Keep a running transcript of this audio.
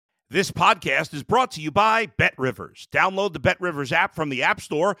This podcast is brought to you by BetRivers. Download the BetRivers app from the App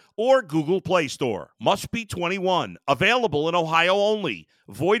Store or Google Play Store. Must be 21. Available in Ohio only.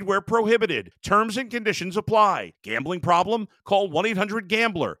 Void where prohibited. Terms and conditions apply. Gambling problem? Call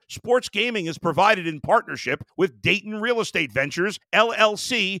 1-800-GAMBLER. Sports gaming is provided in partnership with Dayton Real Estate Ventures,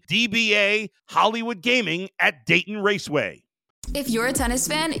 LLC, DBA, Hollywood Gaming at Dayton Raceway. If you're a tennis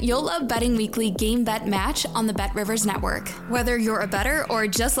fan, you'll love Betting Weekly Game Bet Match on the BetRivers Network. Whether you're a bettor or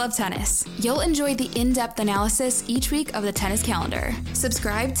just love tennis, you'll enjoy the in-depth analysis each week of the tennis calendar.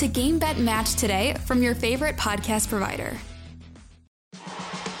 Subscribe to Game Bet Match today from your favorite podcast provider.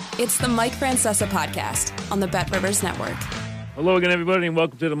 It's the Mike Francesa Podcast on the BetRivers Network. Hello again, everybody, and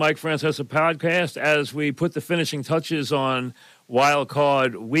welcome to the Mike Francesa Podcast as we put the finishing touches on Wild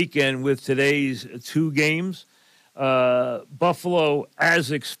Card Weekend with today's two games. Buffalo,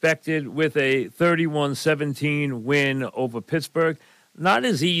 as expected, with a 31-17 win over Pittsburgh. Not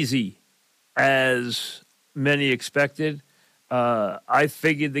as easy as many expected. I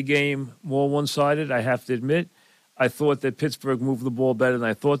figured the game more one-sided, I have to admit. I thought that Pittsburgh moved the ball better than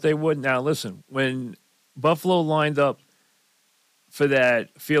I thought they would. Now, listen, when Buffalo lined up for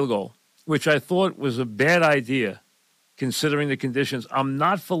that field goal, which I thought was a bad idea considering the conditions, I'm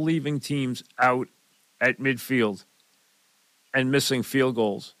not for leaving teams out at midfield and missing field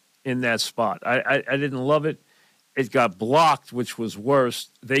goals in that spot. I didn't love it. It got blocked, which was worse.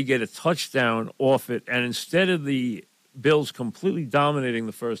 They get a touchdown off it, and instead of the Bills completely dominating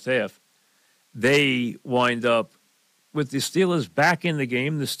the first half, they wind up with the Steelers back in the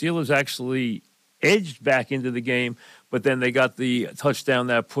game. The Steelers actually edged back into the game, but then they got the touchdown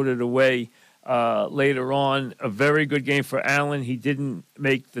that put it away later on. A very good game for Allen. He didn't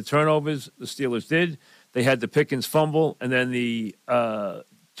make the turnovers. The Steelers did. They had the Pickens fumble and then the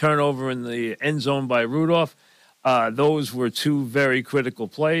turnover in the end zone by Rudolph. Those were two very critical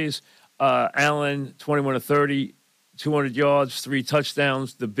plays. Allen, 21 of 30, 200 yards, 3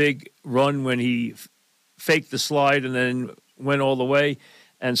 touchdowns. The big run when he faked the slide and then went all the way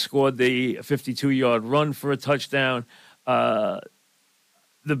and scored the 52-yard run for a touchdown.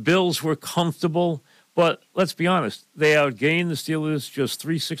 The Bills were comfortable, but let's be honest. They outgained the Steelers just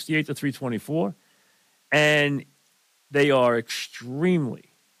 368 to 324. And they are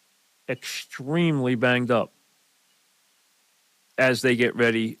extremely, extremely banged up as they get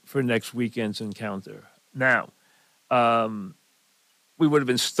ready for next weekend's encounter. Now, we would have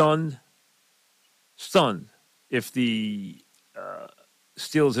been stunned if the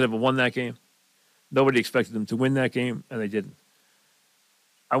Steelers had ever won that game. Nobody expected them to win that game, and they didn't.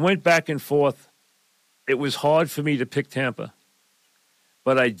 I went back and forth. It was hard for me to pick Tampa,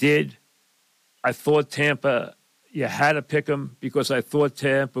 but I did. I thought Tampa, you had to pick them because I thought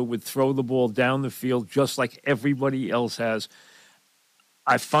Tampa would throw the ball down the field just like everybody else has.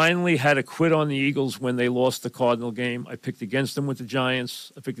 I finally had to quit on the Eagles when they lost the Cardinal game. I picked against them with the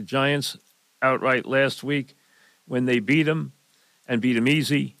Giants. I picked the Giants outright last week when they beat them and beat them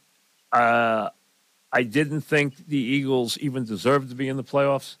easy. I didn't think the Eagles even deserved to be in the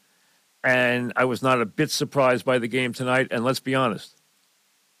playoffs, and I was not a bit surprised by the game tonight. And let's be honest.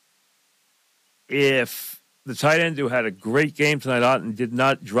 If the tight end who had a great game tonight out and did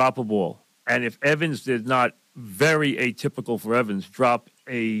not drop a ball, and if Evans did not, very atypical for Evans, drop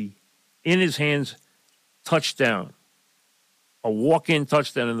a in-his-hands touchdown, a walk-in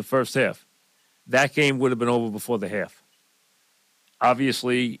touchdown in the first half, that game would have been over before the half.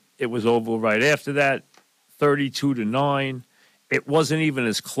 Obviously, it was over right after that, 32-9. It wasn't even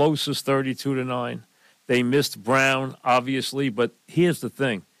as close as 32-9. They missed Brown, obviously, but here's the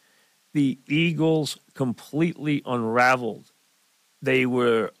thing. The Eagles completely unraveled. They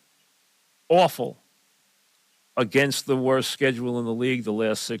were awful against the worst schedule in the league the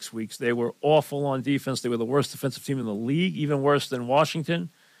last 6 weeks. They were awful on defense. They were the worst defensive team in the league, even worse than Washington.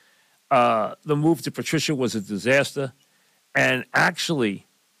 The move to Patricia was a disaster. And actually,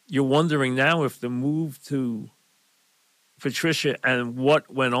 you're wondering now if the move to Patricia and what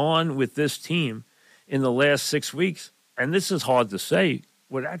went on with this team in the last 6 weeks, and this is hard to say,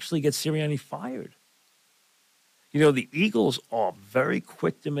 would actually get Sirianni fired. You know, the Eagles are very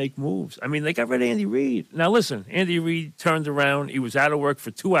quick to make moves. I mean, they got rid of Andy Reid. Now, listen, Andy Reid turned around. He was out of work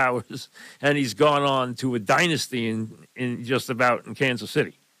for 2 hours, and he's gone on to a dynasty in just about in Kansas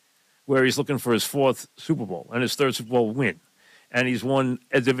City, where he's looking for his 4th Super Bowl and his 3rd Super Bowl win. And he's won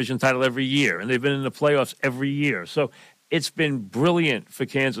a division title every year, and they've been in the playoffs every year. So it's been brilliant for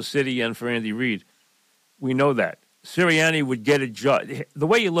Kansas City and for Andy Reid. We know that. Sirianni would get a job. The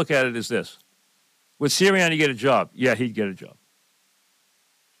way you look at it is this. Would Sirianni get a job? Yeah, he'd get a job.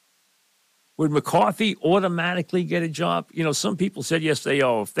 Would McCarthy automatically get a job? You know, some people said yesterday,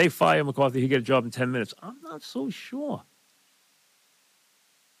 if they fire McCarthy, he'd get a job in 10 minutes. I'm not so sure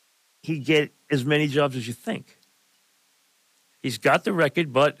he'd get as many jobs as you think. He's got the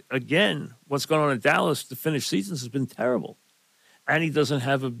record, but again, what's going on in Dallas to finish seasons has been terrible. And he doesn't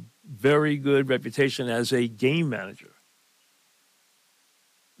have a very good reputation as a game manager.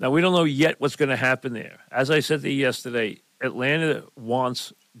 Now, we don't know yet what's going to happen there. As I said to you yesterday, Atlanta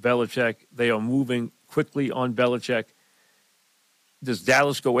wants Belichick. They are moving quickly on Belichick. Does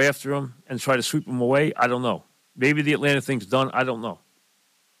Dallas go after him and try to sweep him away? I don't know. Maybe the Atlanta thing's done. I don't know.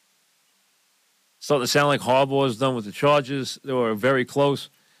 Starting to sound like Harbaugh is done with the Chargers. They were very close.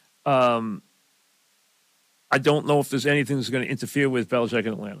 I don't know if there's anything that's going to interfere with Belichick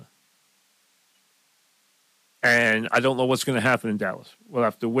in Atlanta. And I don't know what's going to happen in Dallas. We'll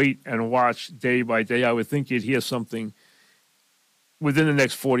have to wait and watch day by day. I would think you'd hear something within the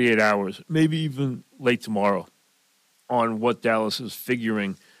next 48 hours, maybe even late tomorrow, on what Dallas is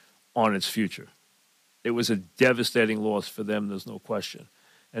figuring on its future. It was a devastating loss for them, there's no question.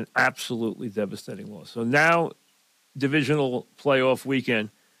 An absolutely devastating loss. So now, divisional playoff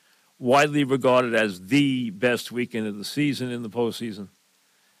weekend, widely regarded as the best weekend of the season in the postseason.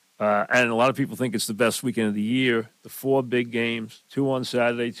 And a lot of people think it's the best weekend of the year. The 4 big games, 2 on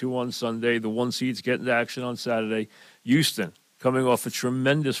Saturday, 2 on Sunday. The 1 seeds get into action on Saturday. Houston coming off a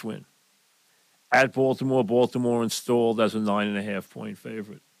tremendous win at Baltimore. Baltimore installed as a 9.5-point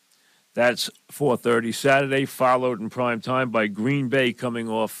favorite. That's 4:30 Saturday, followed in prime time by Green Bay coming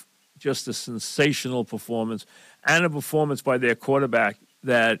off just a sensational performance and a performance by their quarterback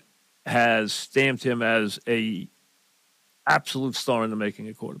that has stamped him as a absolute star in the making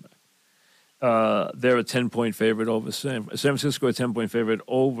of quarterback. They're a 10-point favorite over San Francisco, a 10-point favorite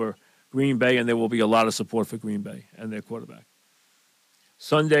over Green Bay, and there will be a lot of support for Green Bay and their quarterback.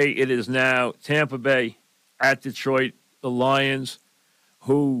 Sunday, it is now Tampa Bay at Detroit, the Lions,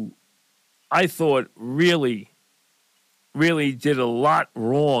 who I thought really did a lot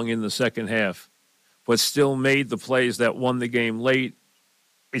wrong in the second half, but still made the plays that won the game late.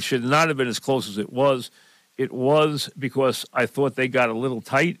 It should not have been as close as it was. It was because I thought they got a little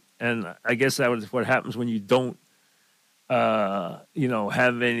tight, and I guess that was what happens when you don't,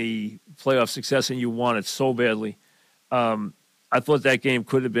 have any playoff success and you want it so badly. I thought that game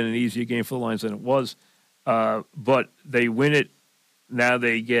could have been an easier game for the Lions than it was, but they win it. Now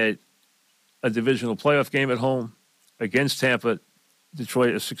they get a divisional playoff game at home against Tampa.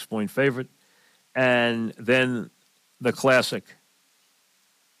 Detroit, a 6-point favorite. And then the classic,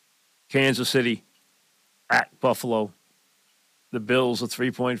 Kansas City at Buffalo. The Bills, a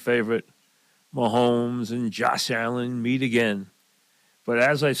 3-point favorite. Mahomes and Josh Allen meet again. But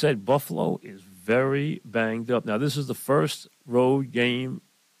as I said, Buffalo is very banged up. Now, this is the first road game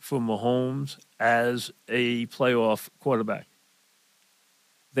for Mahomes as a playoff quarterback.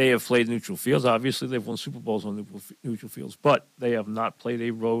 They have played neutral fields. Obviously, they've won Super Bowls on neutral fields, but they have not played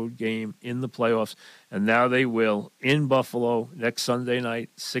a road game in the playoffs, and now they will in Buffalo next Sunday night,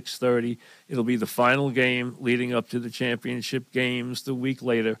 6:30. It'll be the final game leading up to the championship games the week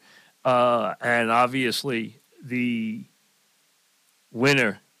later, and obviously the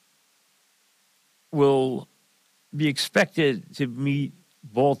winner will be expected to meet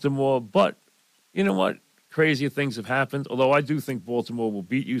Baltimore, but you know what? Crazier things have happened, although I do think Baltimore will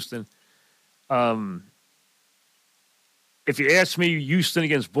beat Houston. If you ask me Houston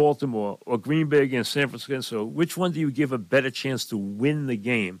against Baltimore or Green Bay against San Francisco, which one do you give a better chance to win the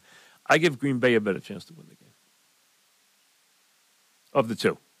game? I give Green Bay a better chance to win the game. Of the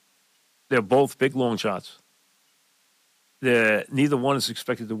two. They're both big long shots. Neither one is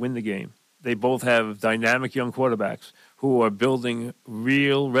expected to win the game. They both have dynamic young quarterbacks who are building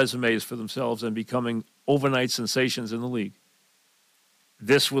real resumes for themselves and becoming overnight sensations in the league.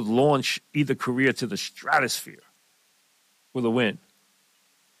 This would launch either career to the stratosphere with a win.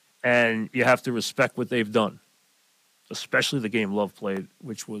 And you have to respect what they've done, especially the game Love played,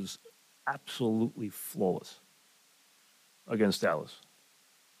 which was absolutely flawless against Dallas.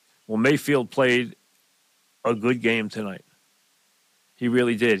 Well, Mayfield played a good game tonight. He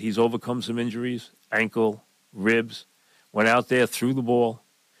really did. He's overcome some injuries, ankle, ribs, went out there, threw the ball.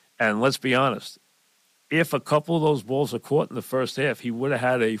 And let's be honest, if a couple of those balls are caught in the first half, he would have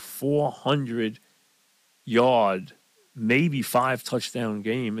had a 400-yard, maybe 5-touchdown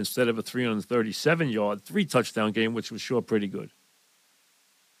game instead of a 337-yard, 3-touchdown game, which was sure pretty good.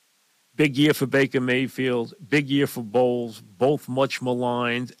 Big year for Baker Mayfield, big year for Bowles, both much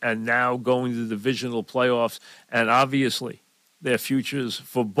maligned, and now going to the divisional playoffs. And obviously, their futures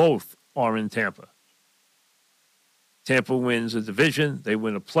for both are in Tampa. Tampa wins a division, they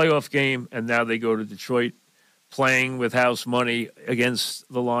win a playoff game, and now they go to Detroit playing with house money against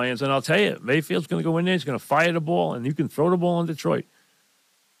the Lions. And I'll tell you, Mayfield's going to go in there, he's going to fire the ball, and you can throw the ball on Detroit.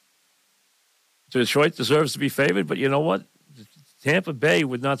 Detroit deserves to be favored, but you know what? Tampa Bay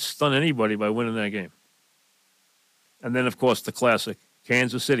would not stun anybody by winning that game. And then, of course, the classic,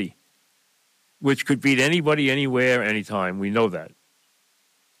 Kansas City, which could beat anybody, anywhere, anytime. We know that.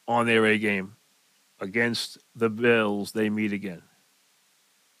 On their A game. Against the Bills, they meet again.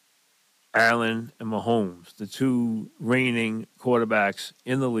 Allen and Mahomes, the two reigning quarterbacks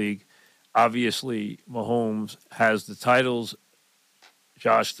in the league. Obviously, Mahomes has the titles.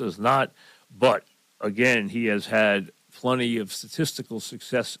 Josh does not. But, again, he has had plenty of statistical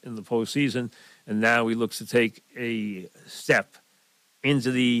success in the postseason, and now he looks to take a step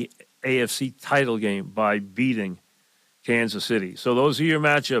into the AFC title game by beating Kansas City. So those are your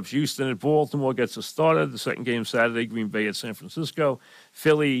matchups. Houston at Baltimore gets us started. The second game Saturday, Green Bay at San Francisco.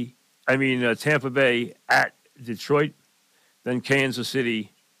 Tampa Bay at Detroit. Then Kansas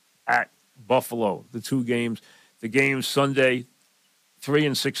City at Buffalo. The two games. The games Sunday, 3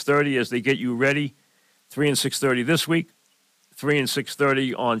 and 6:30 as they get you ready. 3 and 6:30 this week. 3 and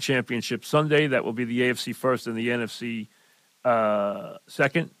 6:30 on Championship Sunday. That will be the AFC first and the NFC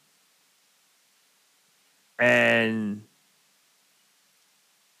second. And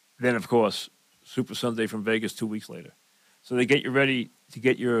then, of course, Super Sunday from Vegas 2 weeks later. So they get you ready to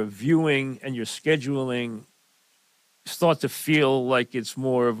get your viewing and your scheduling start to feel like it's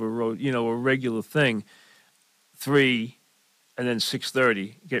more of a regular thing. 3 and then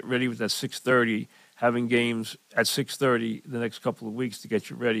 6:30. Get ready with that 6:30, having games at 6:30 the next couple of weeks to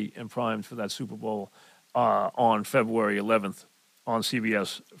get you ready and primed for that Super Bowl on February 11th on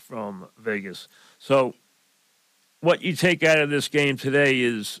CBS from Vegas. So what you take out of this game today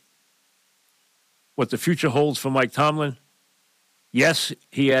is what the future holds for Mike Tomlin. Yes,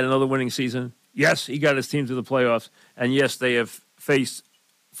 he had another winning season. Yes, he got his team to the playoffs. And yes, they have faced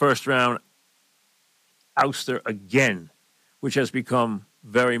first-round ouster again, which has become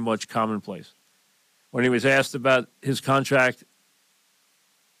very much commonplace. When he was asked about his contract,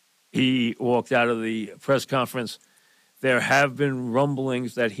 he walked out of the press conference. There have been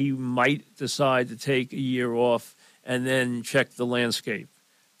rumblings that he might decide to take a year off and then check the landscape,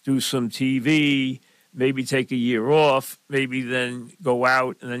 do some TV, maybe take a year off, maybe then go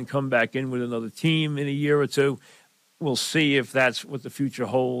out and then come back in with another team in a year or two. We'll see if that's what the future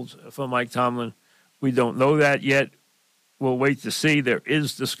holds for Mike Tomlin. We don't know that yet. We'll wait to see. There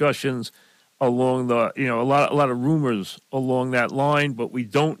is discussions along the, a lot of rumors along that line, but we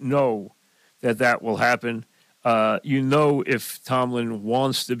don't know that will happen. If Tomlin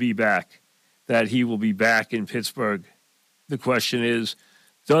wants to be back, that he will be back in Pittsburgh. The question is,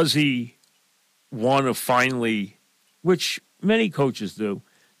 does he want to finally, which many coaches do,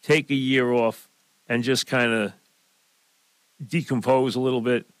 take a year off and just kind of decompose a little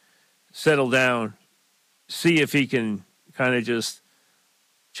bit, settle down, see if he can kind of just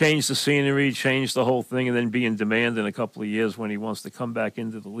change the scenery, change the whole thing, and then be in demand in a couple of years when he wants to come back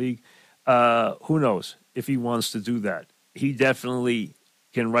into the league. Who knows if he wants to do that? He definitely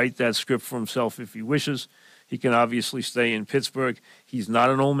can write that script for himself if he wishes. He can obviously stay in Pittsburgh. He's not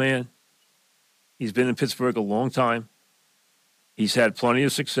an old man. He's been in Pittsburgh a long time. He's had plenty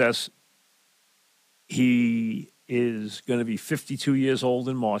of success. He is going to be 52 years old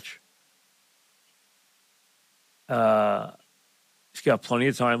in March. He's got plenty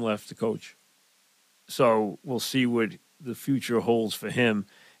of time left to coach. So we'll see what the future holds for him.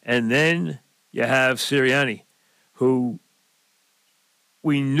 And then you have Sirianni, who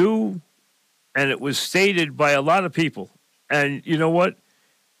we knew, and it was stated by a lot of people. And you know what?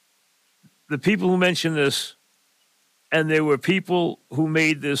 The people who mentioned this, and there were people who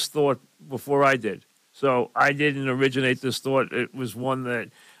made this thought before I did. So I didn't originate this thought. It was one that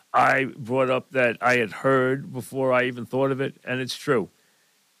I brought up that I had heard before I even thought of it, and it's true.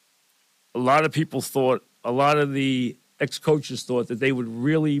 A lot of people thought, a lot of the ex-coaches thought that they would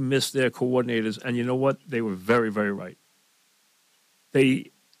really miss their coordinators, and you know what? They were very, very right.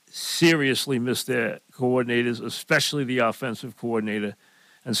 They seriously missed their coordinators, especially the offensive coordinator.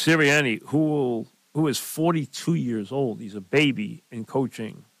 And Sirianni, who is 42 years old, he's a baby in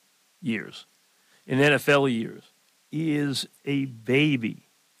coaching years, in NFL years. He is a baby,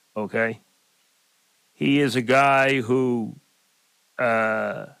 okay? He is a guy who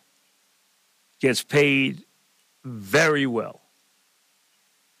gets paid very well.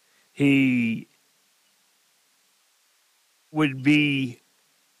 He would be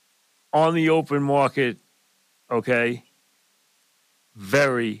on the open market, okay,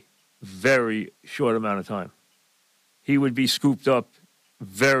 very, very short amount of time. he would be scooped up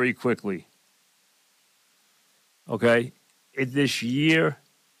very quickly. Okay? This year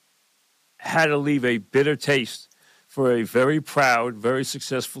had to leave a bitter taste for a very proud, very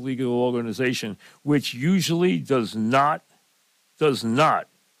successful legal organization, which usually does not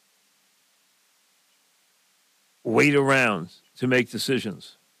wait around to make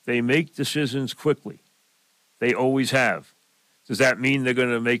decisions. They make decisions quickly. They always have. Does that mean they're going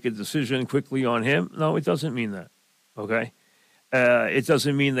to make a decision quickly on him? No, it doesn't mean that. Okay? It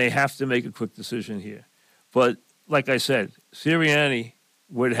doesn't mean they have to make a quick decision here. But like I said, Sirianni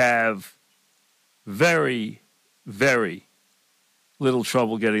would have very, very little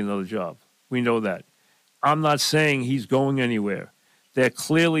trouble getting another job. We know that. I'm not saying he's going anywhere. There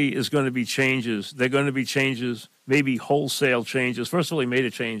clearly is going to be changes. There are going to be changes, maybe wholesale changes. First of all, he made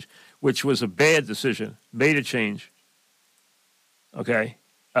a change, which was a bad decision. Made a change. Okay?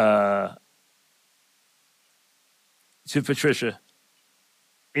 To Patricia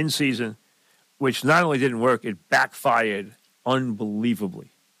in season, which not only didn't work, it backfired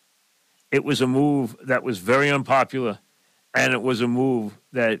unbelievably. It was a move that was very unpopular, and it was a move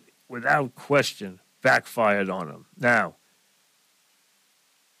that, without question, backfired on him. Now,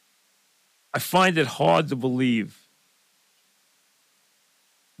 I find it hard to believe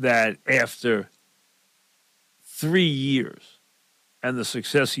that after 3 years and the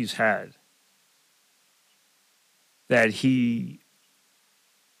success he's had, that he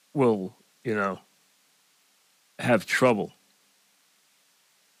will, have trouble,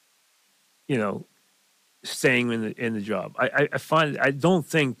 staying in the job. I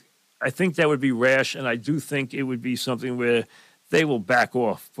think that would be rash, and I do think it would be something where they will back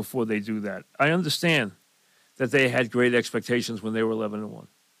off before they do that. I understand that they had great expectations when they were 11-1.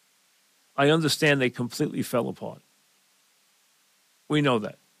 I understand they completely fell apart. We know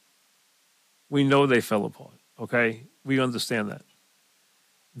that. We know they fell apart, okay? We understand that.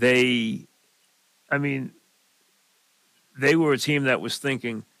 They were a team that was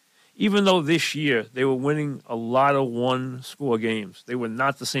thinking, even though this year they were winning a lot of one-score games, they were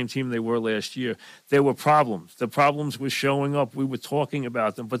not the same team they were last year. There were problems. The problems were showing up. We were talking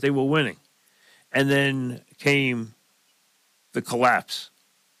about them, but they were winning. And then came the collapse,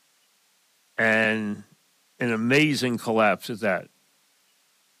 and an amazing collapse at that.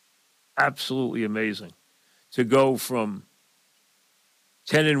 Absolutely amazing. To go from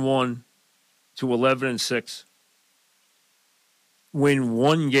 10-1 to 11-6, win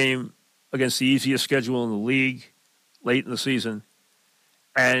one game against the easiest schedule in the league late in the season,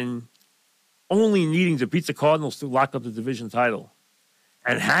 and only needing to beat the Cardinals to lock up the division title,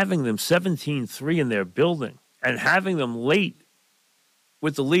 and having them 17-3 in their building, and having them late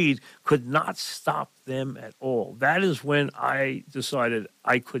with the lead could not stop them at all. That is when I decided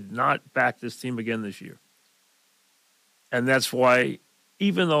I could not back this team again this year. And that's why,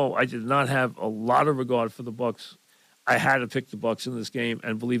 even though I did not have a lot of regard for the Bucs, I had to pick the Bucs in this game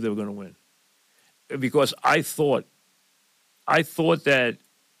and believe they were going to win. Because I thought that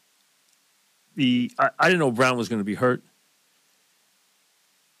I didn't know Brown was going to be hurt,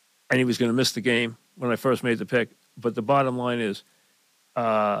 and he was going to miss the game when I first made the pick. But the bottom line is,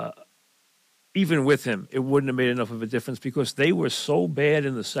 even with him, it wouldn't have made enough of a difference because they were so bad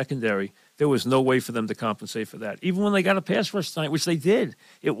in the secondary, there was no way for them to compensate for that. Even when they got a pass rush tonight, which they did,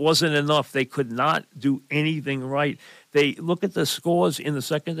 it wasn't enough. They could not do anything right. They look at the scores in the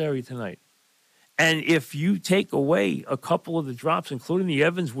secondary tonight. And if you take away a couple of the drops, including the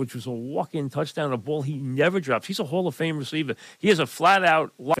Evans, which was a walk-in touchdown, a ball he never drops. He's a Hall of Fame receiver. He has a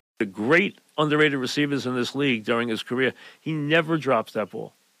flat-out, one of the great underrated receivers in this league during his career. He never drops that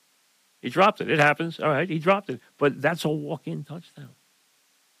ball. He dropped it. It happens. All right, he dropped it. But that's a walk-in touchdown.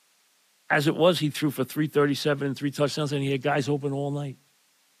 As it was, he threw for 337 and 3 touchdowns, and he had guys open all night.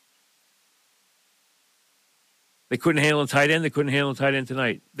 They couldn't handle a tight end. They couldn't handle a tight end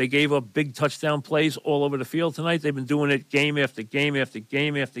tonight. They gave up big touchdown plays all over the field tonight. They've been doing it game after game after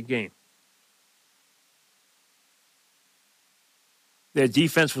game after game. Their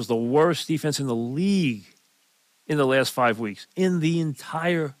defense was the worst defense in the league in the last 5 weeks. In the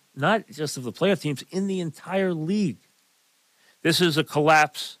entire, not just of the playoff teams, in the entire league. This is a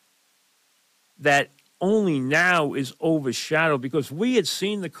collapse that only now is overshadowed because we had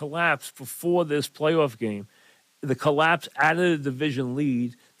seen the collapse before this playoff game. The collapse out of the division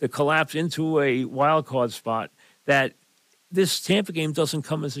lead, the collapse into a wild card spot, that this Tampa game doesn't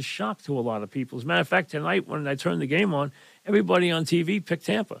come as a shock to a lot of people. As a matter of fact, tonight when I turned the game on, everybody on TV picked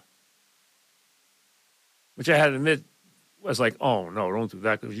Tampa, which I had to admit was like, oh, no, don't do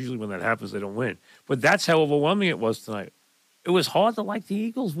that, because usually when that happens, they don't win. But that's how overwhelming it was tonight. It was hard to like the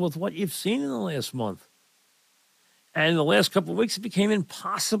Eagles with what you've seen in the last month. And the last couple of weeks, it became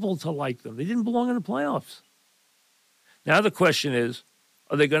impossible to like them. They didn't belong in the playoffs. Now the question is,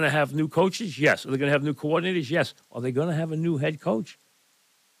 are they going to have new coaches? Yes. Are they going to have new coordinators? Yes. Are they going to have a new head coach?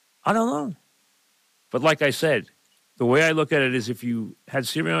 I don't know. But like I said, the way I look at it is if you had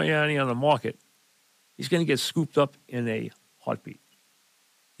Sirianni on the market, he's going to get scooped up in a heartbeat.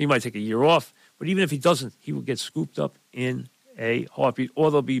 He might take a year off, but even if he doesn't, he will get scooped up in a heartbeat,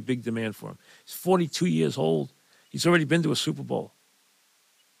 or there'll be big demand for him. He's 42 years old. He's already been to a Super Bowl.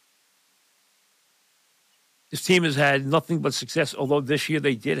 This team has had nothing but success, although this year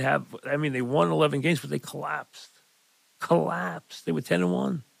they did have, they won 11 games, but they collapsed. They were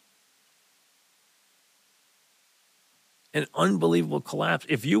 10-1. An unbelievable collapse.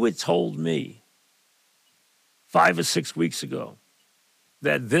 If you had told me 5 or 6 weeks ago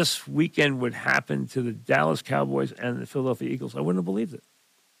that this weekend would happen to the Dallas Cowboys and the Philadelphia Eagles, I wouldn't have believed it.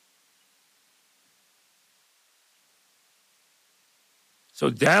 So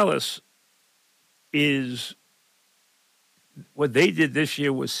Dallas is, what they did this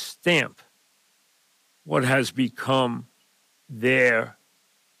year was stamp what has become their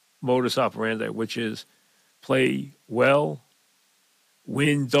modus operandi, which is play well,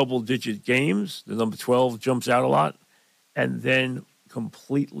 win double-digit games. The number 12 jumps out a lot, and then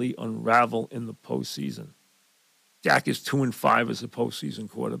completely unravel in the postseason. Dak is 2-5 as a postseason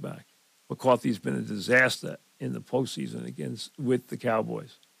quarterback. McCarthy's been a disaster in the postseason with the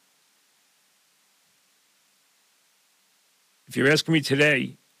Cowboys. If you're asking me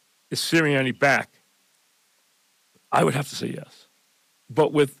today, is Sirianni back? I would have to say yes,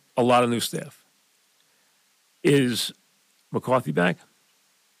 but with a lot of new staff. Is McCarthy back?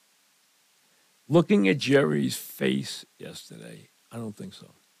 Looking at Jerry's face yesterday, I don't think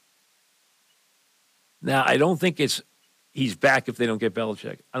so. Now, I don't think he's back if they don't get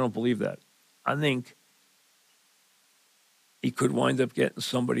Belichick. I don't believe that. I think he could wind up getting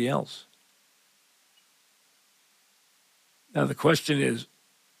somebody else. Now, the question is,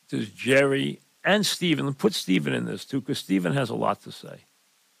 does Jerry and Steven, put Steven in this too, because Steven has a lot to say.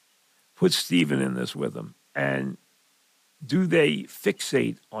 Put Steven in this with him. And do they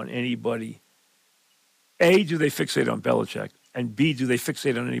fixate on anybody? A, do they fixate on Belichick? And B, do they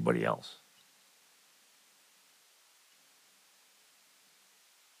fixate on anybody else?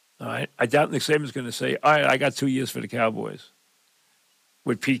 All right. I doubt Nick Saban's going to say, all right, I got 2 years for the Cowboys.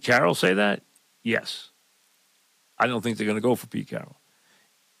 Would Pete Carroll say that? Yes. I don't think they're going to go for Pete Carroll.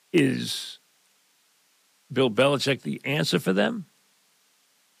 Is Bill Belichick the answer for them?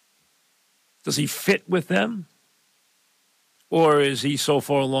 Does he fit with them? Or is he so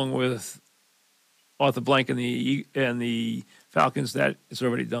far along with Arthur Blank and the Falcons that it's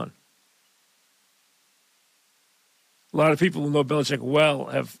already done? A lot of people who know Belichick well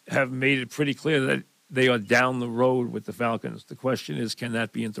have made it pretty clear that they are down the road with the Falcons. The question is, can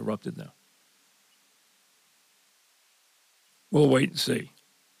that be interrupted now? We'll wait and see.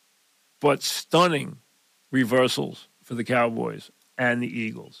 But stunning reversals for the Cowboys and the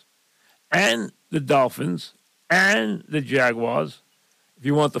Eagles and the Dolphins and the Jaguars. If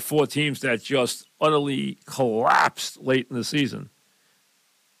you want the 4 teams that just utterly collapsed late in the season.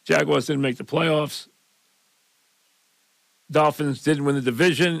 Jaguars didn't make the playoffs. Dolphins didn't win the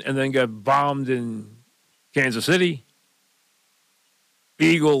division and then got bombed in Kansas City.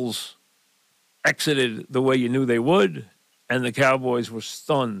 Eagles exited the way you knew they would, and the Cowboys were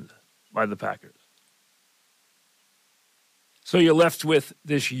stunned by the Packers. So you're left with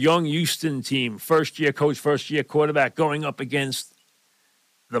this young Houston team, first-year coach, first-year quarterback, going up against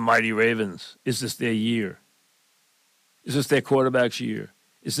the mighty Ravens. Is this their year? Is this their quarterback's year?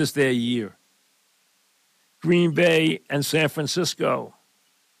 Is this their year? Green Bay and San Francisco.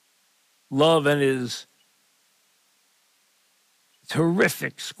 Love and his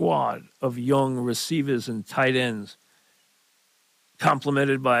terrific squad of young receivers and tight ends,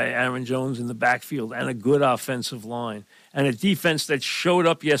 complemented by Aaron Jones in the backfield and a good offensive line and a defense that showed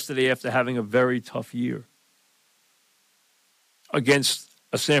up yesterday after having a very tough year against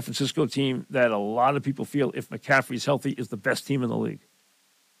a San Francisco team that a lot of people feel, if McCaffrey's healthy, is the best team in the league.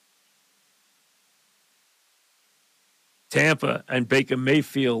 Tampa and Baker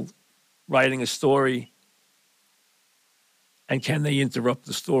Mayfield writing a story, and can they interrupt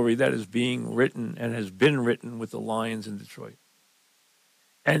the story that is being written and has been written with the Lions in Detroit?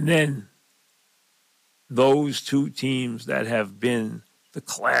 And then those 2 teams that have been the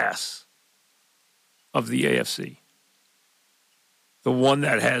class of the AFC. The one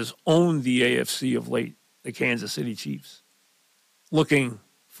that has owned the AFC of late, the Kansas City Chiefs, looking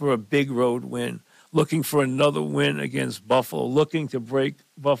for a big road win, looking for another win against Buffalo, looking to break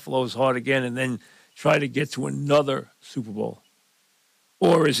Buffalo's heart again and then try to get to another Super Bowl?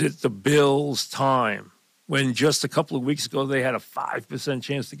 Or is it the Bills' time, when just a couple of weeks ago they had a 5%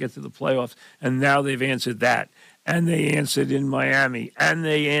 chance to get to the playoffs, and now they've answered that? And they answered in Miami, and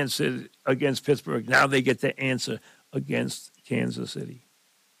they answered against Pittsburgh. Now they get to answer against Kansas City.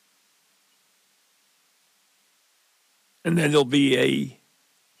 And then there'll be a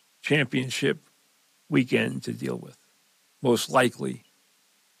championship weekend to deal with, most likely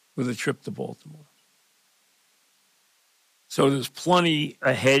with a trip to Baltimore. So there's plenty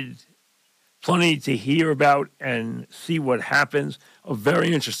ahead, plenty to hear about and see what happens. A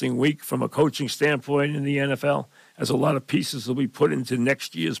very interesting week from a coaching standpoint in the NFL, as a lot of pieces will be put into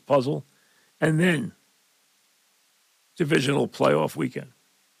next year's puzzle. And then divisional playoff weekend.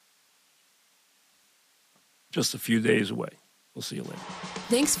 Just a few days away. We'll see you later.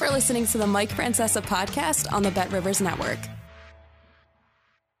 Thanks for listening to the Mike Francesa podcast on the Bet Rivers Network.